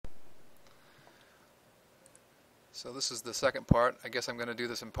So this is the second part. I guess I'm going to do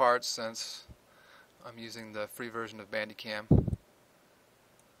this in parts since I'm using the free version of Bandicam,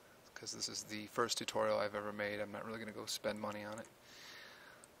 because this is the first tutorial I've ever made. I'm not really going to go spend money on it.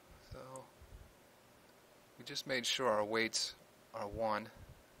 So we just made sure our weights are 1,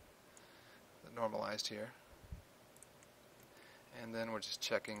 normalized here, and then we're just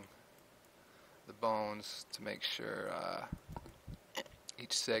checking the bones to make sure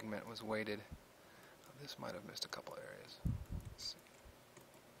each segment was weighted. This might have missed a couple areas. Let's see.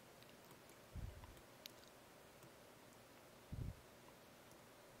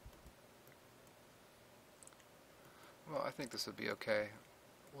 Well, I think this would be okay.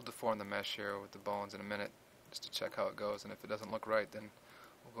 We'll deform the mesh here with the bones in a minute just to check how it goes, and if it doesn't look right, then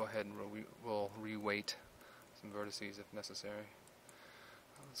we'll go ahead and we'll re-weight some vertices if necessary.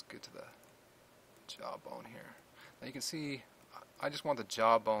 Let's get to the jawbone here. Now you can see I just want the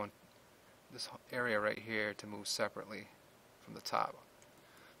jawbone, this area right here, to move separately from the top.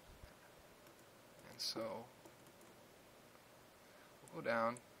 And so we'll go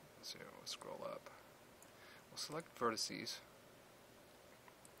down, let's see, we'll scroll up. We'll select vertices.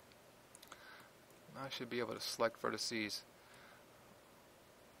 Now I should be able to select vertices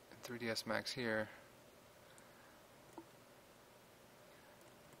in 3ds Max here.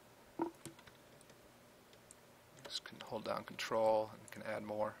 Just can hold down Control and can add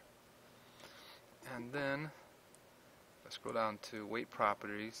more. And then if I scroll down to weight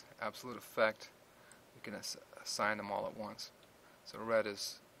properties, absolute effect, we can assign them all at once. So red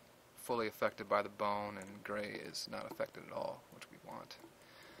is fully affected by the bone and gray is not affected at all, which we want.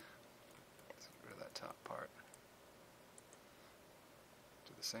 Let's get rid of that top part.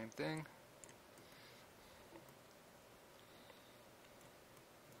 Do the same thing.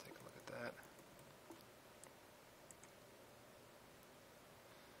 Take a look at that.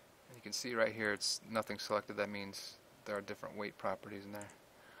 And you can see right here it's nothing selected. That means there are different weight properties in there.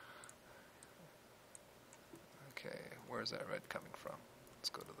 Okay, where is that red coming from? Let's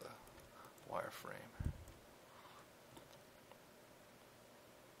go to the wireframe.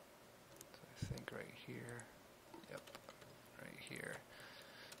 So I think right here. Yep, right here.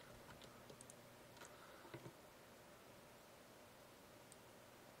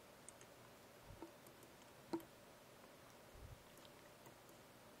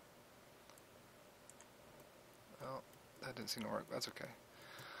 Well, that didn't seem to work. That's okay.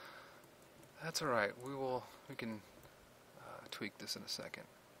 That's alright. We can tweak this in a second.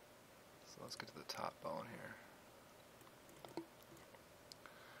 So let's get to the top bone here.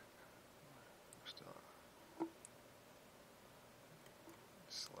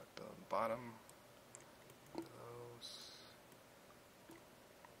 Select the bottom of those.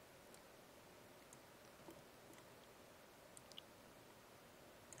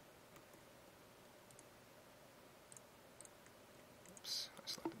 Oops, I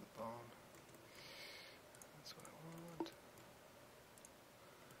selected the bone. That's what I want.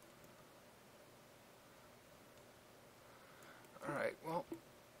 Alright, well,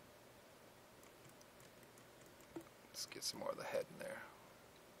 let's get some more of the head in there.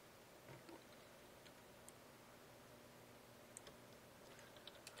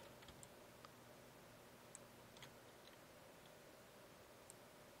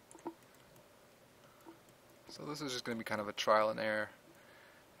 So this is just going to be kind of a trial and error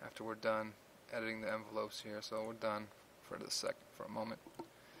after we're done editing the envelopes here. So we're done for a moment.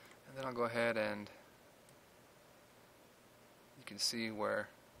 And then I'll go ahead and you can see where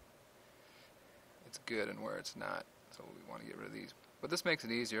it's good and where it's not. So we want to get rid of these. But this makes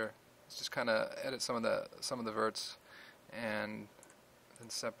it easier. Let's just kind of edit some of the verts and then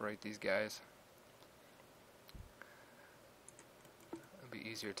separate these guys. It'll be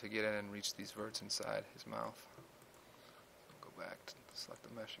easier to get in and reach these verts inside his mouth. So go back to select the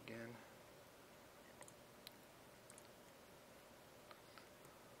mesh again.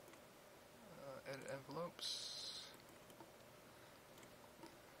 Edit envelopes.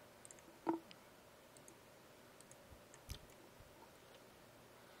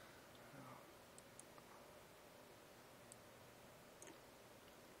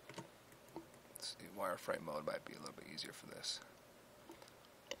 Wireframe mode might be a little bit easier for this.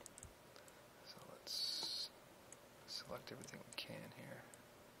 So let's select everything we can here.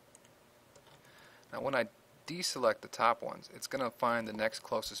 Now when I deselect the top ones, it's going to find the next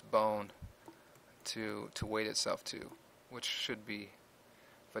closest bone to weight itself to, which should be,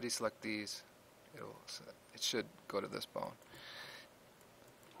 if I deselect these, it should go to this bone.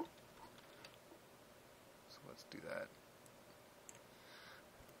 So let's do that.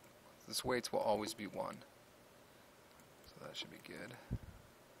 This weights will always be 1. So that should be good.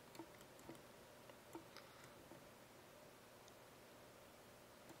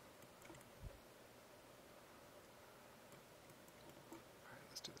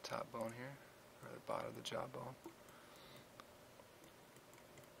 top bone here, or the bottom of the jawbone.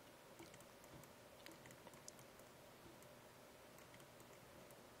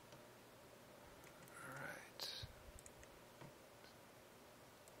 Alright.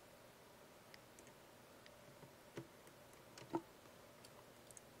 I'm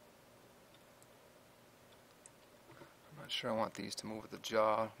not sure I want these to move with the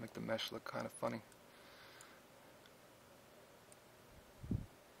jaw, make the mesh look kind of funny.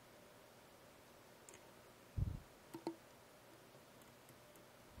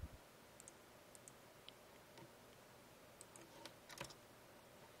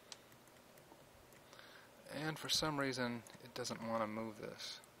 And for some reason, it doesn't want to move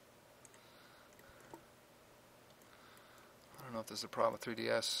this. I don't know if this is a problem with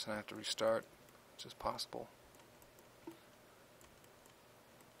 3DS and I have to restart, which is possible.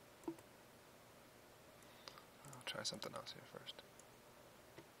 I'll try something else here first.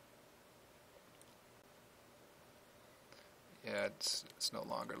 Yeah, it's no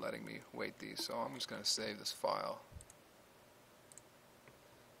longer letting me weight these, so I'm just going to save this file.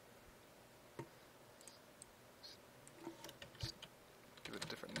 Give it a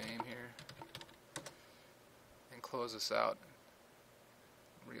different name here. And close this out.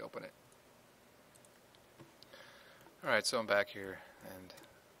 Reopen it. Alright, so I'm back here, and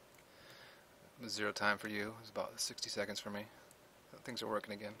the 0 time for you is about 60 seconds for me. Things are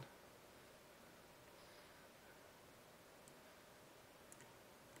working again.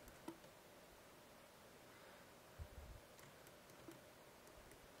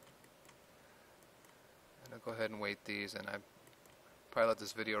 And I'll go ahead and weight these, and I probably let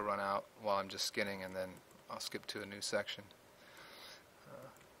this video run out while I'm just skinning, and then I'll skip to a new section.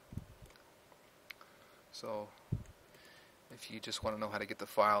 So if you just want to know how to get the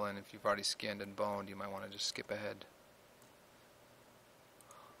file in, if you've already skinned and boned, you might want to just skip ahead.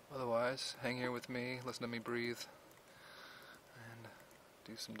 Otherwise, hang here with me, listen to me breathe, and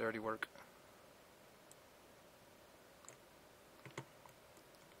do some dirty work.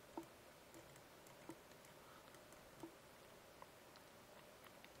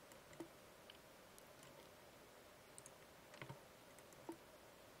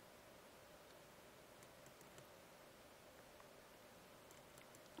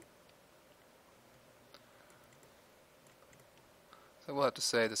 I will have to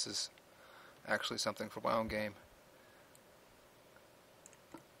say this is actually something for my own game.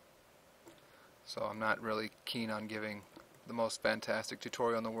 So I'm not really keen on giving the most fantastic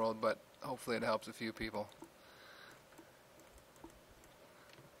tutorial in the world, but hopefully it helps a few people.